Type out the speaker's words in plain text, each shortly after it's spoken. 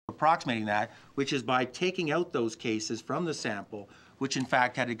approximating that, which is by taking out those cases from the sample which in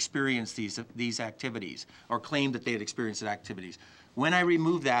fact had experienced these activities or claimed that they had experienced activities. When I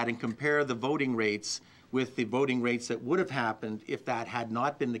remove that and compare the voting rates with the voting rates that would have happened if that had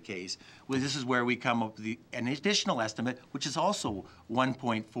not been the case, well, this is where we come up with an additional estimate, which is also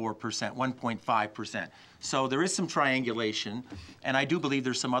 1.4%, 1.5%. So there is some triangulation, and I do believe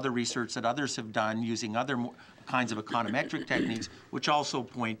there's some other research that others have done using other kinds of econometric techniques, which also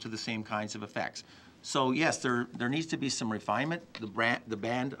point to the same kinds of effects. So yes, there needs to be some refinement. The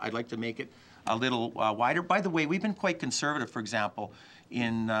band, I'd like to make it a little wider. By the way, we've been quite conservative, for example,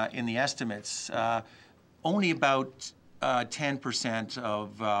 in the estimates. Only about 10%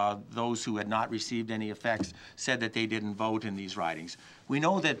 of those who had not received any effects said that they didn't vote in these ridings. We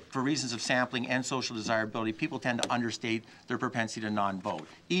know that for reasons of sampling and social desirability, people tend to understate their propensity to non-vote.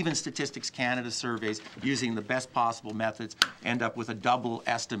 Even Statistics Canada surveys, using the best possible methods, end up with a double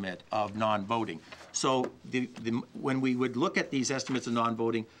estimate of non-voting. So when we would look at these estimates of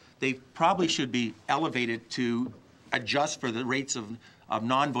non-voting, they probably should be elevated to adjust for the rates of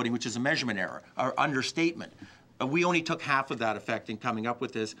non-voting, which is a measurement error, or understatement. We only took half of that effect in coming up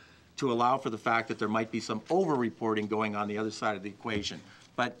with this to allow for the fact that there might be some over-reporting going on the other side of the equation.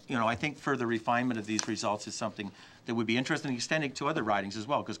 But, you know, I think further refinement of these results is something that would be interesting, extending to other ridings as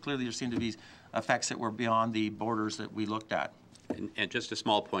well, because clearly there seem to be effects that were beyond the borders that we looked at. And just a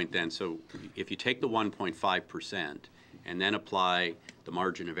small point then, so if you take the 1.5% and then apply the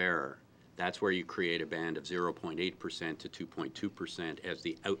margin of error, that's where you create a band of 0.8% to 2.2% as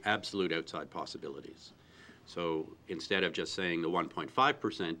the absolute outside possibilities. So instead of just saying the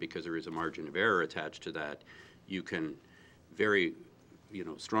 1.5%, because there is a margin of error attached to that, you can very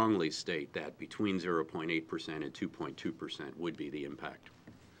strongly state that between 0.8% and 2.2% would be the impact.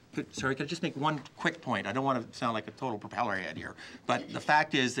 Sorry, could I just make one quick point? I don't want to sound like a total propeller head here, but the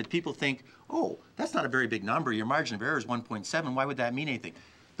fact is that people think, oh, that's not a very big number. Your margin of error is 1.7. Why would that mean anything?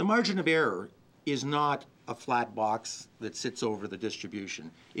 The margin of error is not a flat box that sits over the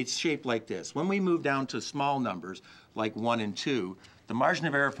distribution. It's shaped like this. When we move down to small numbers, like 1 and 2, the margin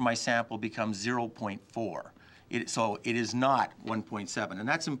of error for my sample becomes 0.4. So it is not 1.7, and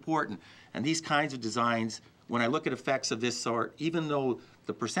that's important. And these kinds of designs, when I look at effects of this sort, even though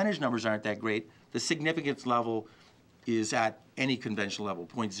the percentage numbers aren't that great, the significance level is at any conventional level,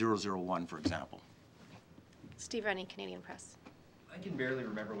 0.001, for example. Steve Rennie, Canadian Press. I can barely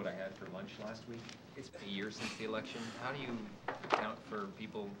remember what I had for lunch last week. It's been a year since the election. How do you account for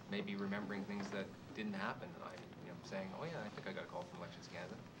people maybe remembering things that didn't happen? Saying, oh yeah, I think I got a call from Elections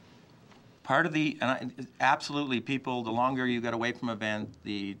Canada. Part of the, absolutely, people, the longer you get away from an event,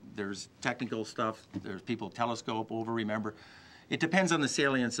 there's technical stuff, there's people telescope, over-remember. It depends on the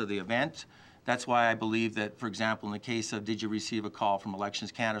salience of the event. That's why I believe that, for example, in the case of did you receive a call from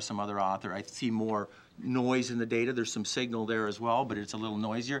Elections Canada or some other author, I see more noise in the data. There's some signal there as well, but it's a little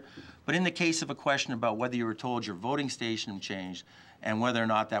noisier. But in the case of a question about whether you were told your voting station changed and whether or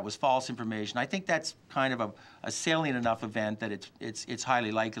not that was false information, I think that's kind of a salient enough event that it's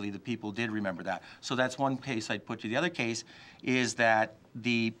highly likely that people did remember that. So that's one case I'd put to. The other case is that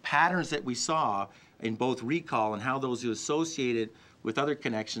the patterns that we saw in both recall and how those are associated with other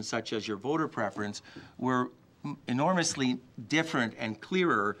connections, such as your voter preference, were enormously different and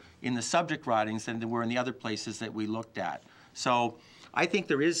clearer in the subject ridings than they were in the other places that we looked at. So I think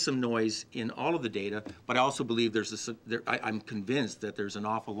there is some noise in all of the data, but I also believe I'm convinced that there's an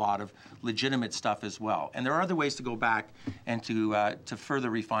awful lot of legitimate stuff as well. And there are other ways to go back and to further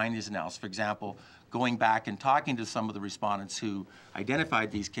refine these analyses. For example, going back and talking to some of the respondents who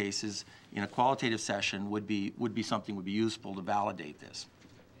identified these cases in a qualitative session would be useful to validate this.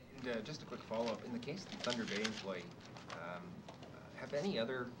 And just a quick follow-up. In the case of the Thunder Bay employee, have any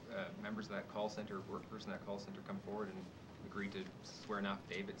other members of that call center, workers in that call center, come forward and agreed to swear an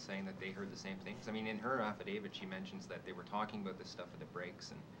affidavit saying that they heard the same things? I mean, in her affidavit, she mentions that they were talking about this stuff at the breaks,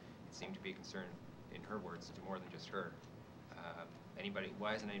 and it seemed to be a concern, in her words, to more than just her.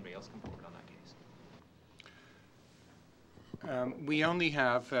 Why hasn't anybody else come forward on that case? We only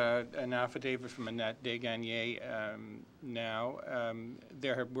have an affidavit from Annette Desgagnés now.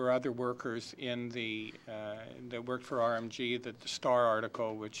 There were other workers in that worked for RMG. The Star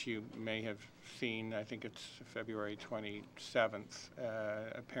article, which you may have seen, I think it's February 27th,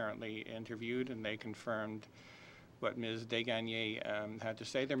 apparently interviewed, and they confirmed what Ms. Desgagnés had to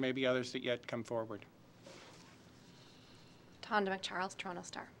say. There may be others that yet come forward. Tonda McCharles, Toronto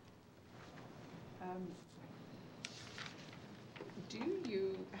Star. Do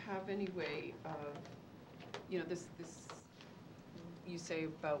you have any way of, this you say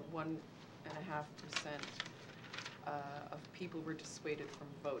about 1.5% of people were dissuaded from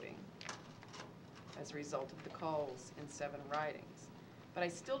voting as a result of the calls in 7 ridings. But I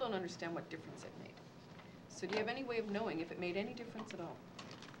still don't understand what difference it made. So do you have any way of knowing if it made any difference at all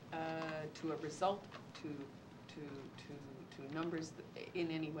to a result, to numbers in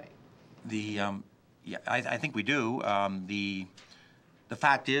any way? Yeah, I think we do. The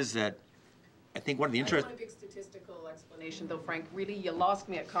fact is that I think one of the I interesting... don't want a big statistical explanation, though, Frank. Really, you lost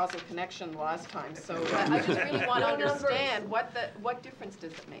me at causal connection last time. So I just really want to understand what difference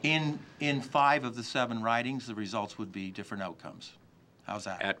does it make? In 5 of the 7 ridings, the results would be different outcomes. How's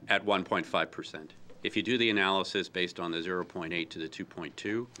that? At 1.5%. If you do the analysis based on the 0.8 to the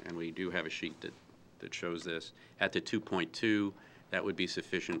 2.2, and we do have a sheet that shows this, at the 2.2, that would be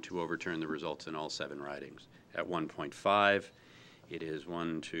sufficient to overturn the results in all 7 ridings. At 1.5, it is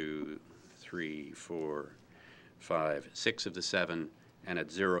 1, 2, 3, 4, 5, 6 of the 7, and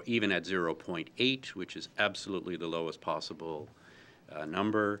at 0, even at 0.8, which is absolutely the lowest possible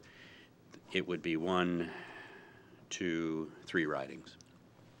number, it would be 1, 2, 3 ridings.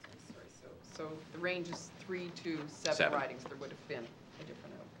 Sorry, so the range is 3 to 7 7. ridings. There would have been a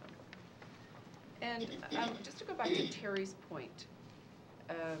different outcome. And just to go back to Terry's point,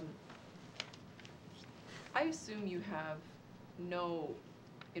 I assume you have no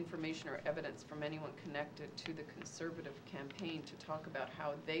information or evidence from anyone connected to the Conservative campaign to talk about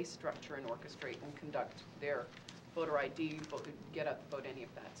how they structure and orchestrate and conduct their voter ID, get out the vote, any of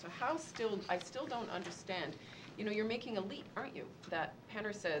that. So I still don't understand. You know, you're making a leap, aren't you? That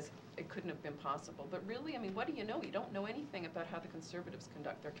Penner says it couldn't have been possible. But really, I mean, what do you know? You don't know anything about how the Conservatives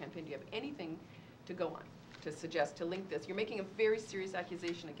conduct their campaign. Do you have anything to go on to suggest, to link this? You're making a very serious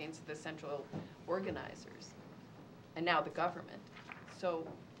accusation against the central organizers and now the government. So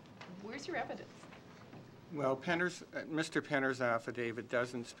where's your evidence? Well, Mr. Penner's affidavit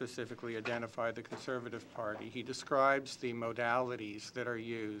doesn't specifically identify the Conservative Party. He describes the modalities that are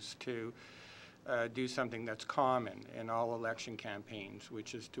used to do something that's common in all election campaigns,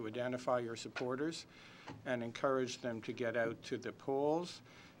 which is to identify your supporters and encourage them to get out to the polls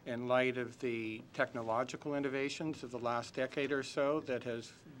in light of the technological innovations of the last decade or so that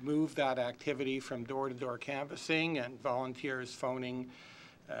has moved that activity from door-to-door canvassing and volunteers phoning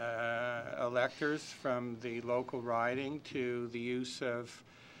electors from the local riding to the use of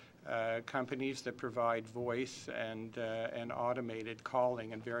companies that provide voice and automated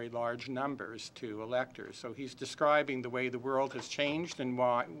calling in very large numbers to electors. So he's describing the way the world has changed and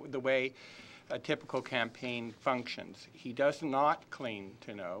the way a typical campaign functions. He does not claim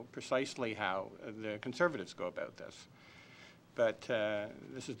to know precisely how the Conservatives go about this. But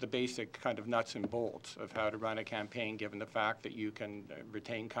this is the basic kind of nuts and bolts of how to run a campaign, given the fact that you can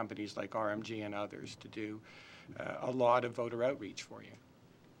retain companies like RMG and others to do a lot of voter outreach for you.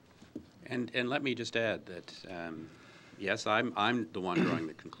 And let me just add that, yes, I'm the one drawing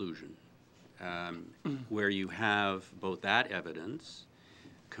the conclusion, where you have both that evidence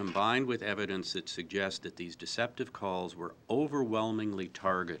combined with evidence that suggests that these deceptive calls were overwhelmingly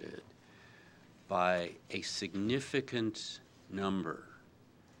targeted by a significant number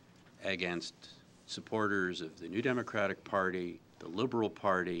against supporters of the New Democratic Party, the Liberal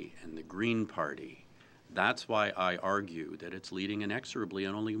Party, and the Green Party. That's why I argue that it's leading inexorably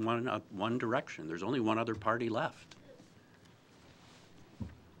in only one direction. There's only one other party left.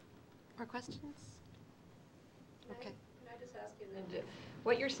 More questions? Okay. Can I just ask you then,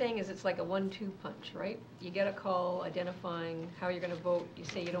 what you're saying is it's like a 1-2 punch, right? You get a call identifying how you're going to vote. You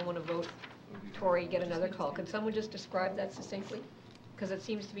say you don't want to vote Tory, you get another call. Could someone just describe that succinctly? Because it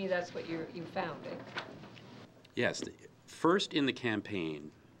seems to me that's what you found, eh? Yes. First in the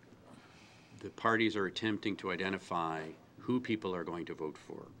campaign, the parties are attempting to identify who people are going to vote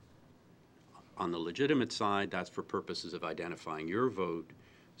for. On the legitimate side, that's for purposes of identifying your vote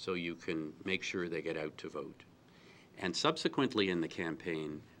so you can make sure they get out to vote. And subsequently in the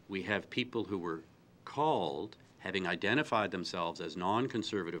campaign, we have people who were called, having identified themselves as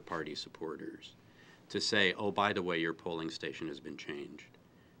non-Conservative Party supporters, to say, oh, by the way, your polling station has been changed.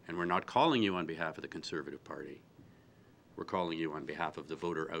 And we're not calling you on behalf of the Conservative Party. We're calling you on behalf of the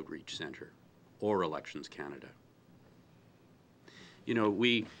Voter Outreach Centre or Elections Canada. You know,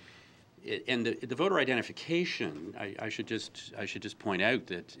 and the voter identification, I should just point out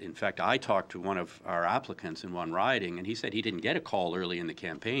that, in fact, I talked to one of our applicants in one riding, and he said he didn't get a call early in the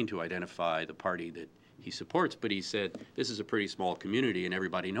campaign to identify the party that he supports, but he said, this is a pretty small community and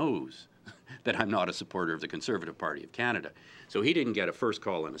everybody knows that I'm not a supporter of the Conservative Party of Canada. So he didn't get a first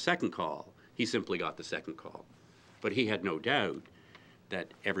call and a second call. He simply got the second call. But he had no doubt that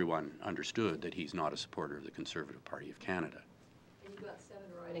everyone understood that he's not a supporter of the Conservative Party of Canada. You've got 7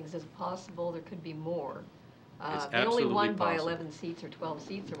 ridings. It's possible there could be more. It's They only absolutely won by possible. 11 seats or 12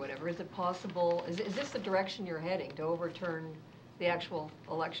 seats or whatever. Is it possible, is this the direction you're heading, to overturn the actual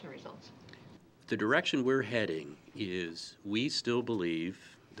election results? The direction we're heading is we still believe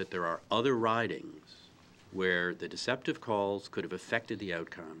that there are other ridings where the deceptive calls could have affected the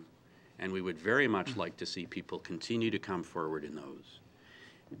outcome, and we would very much like to see people continue to come forward in those.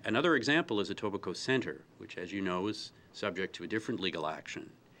 Another example is Etobicoke Centre, which, as you know, is subject to a different legal action.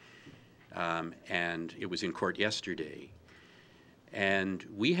 And it was in court yesterday. And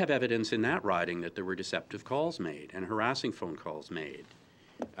we have evidence in that riding that there were deceptive calls made and harassing phone calls made.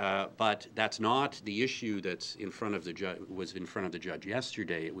 But that's not the issue that's in front of the judge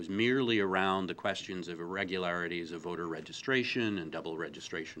yesterday. It was merely around the questions of irregularities of voter registration and double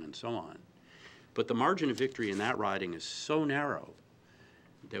registration and so on. But the margin of victory in that riding is so narrow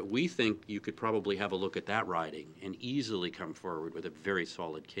that we think you could probably have a look at that riding and easily come forward with a very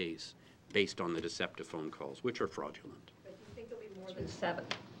solid case based on the deceptive phone calls, which are fraudulent. But do you think there'll be more than 7?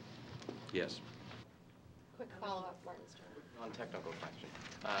 Yes. Quick follow-up, Martin Stern. Non-technical question.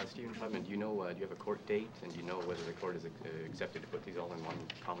 Stephen Shrybman, do you have a court date, and do you know whether the court is accepted to put these all in one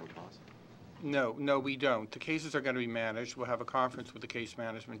common cause? No, we don't. The cases are going to be managed. We'll have a conference with the case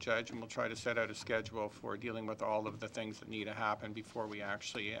management judge, and we'll try to set out a schedule for dealing with all of the things that need to happen before we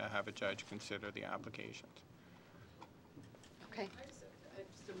actually have a judge consider the applications. Okay.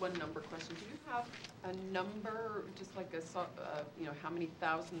 Just one number question. Do you have a number, just like how many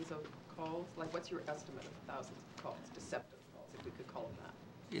thousands of calls? Like, what's your estimate of thousands of calls, deceptive calls, if we could call them that?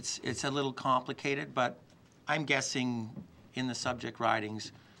 It's a little complicated, but I'm guessing in the subject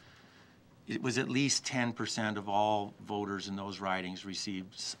ridings, it was at least 10% of all voters in those ridings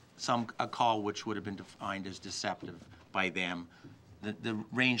received a call which would have been defined as deceptive by them. The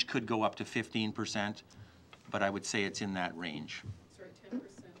range could go up to 15%, but I would say it's in that range. Sorry, 10%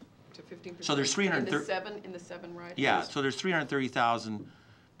 to 15%? So there's 330 in the seven ridings? Yeah, so there's 330,000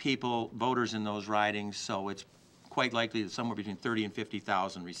 people, voters in those ridings, so it's quite likely that somewhere between 30 and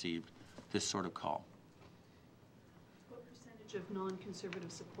 50,000 received this sort of call. What percentage of non-conservative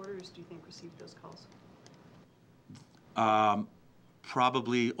supporters do you think received those calls?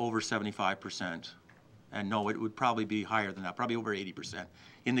 Probably over 75%. And no, it would probably be higher than that, probably over 80%.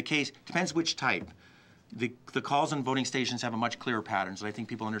 In the case, depends which type. The calls on voting stations have a much clearer pattern, so I think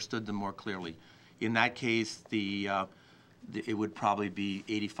people understood them more clearly. In that case, it would probably be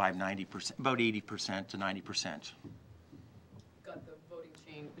 85, 90%, about 80% to 90%. Got the voting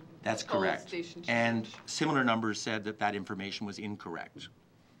chain. That's polling correct. station And change. similar numbers said that information was incorrect.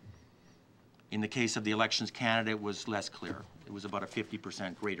 In the case of the Elections Canada, it was less clear. It was about a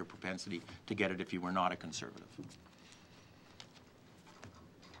 50% greater propensity to get it if you were not a conservative.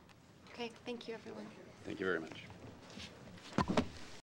 Okay, thank you, everyone. Thank you very much.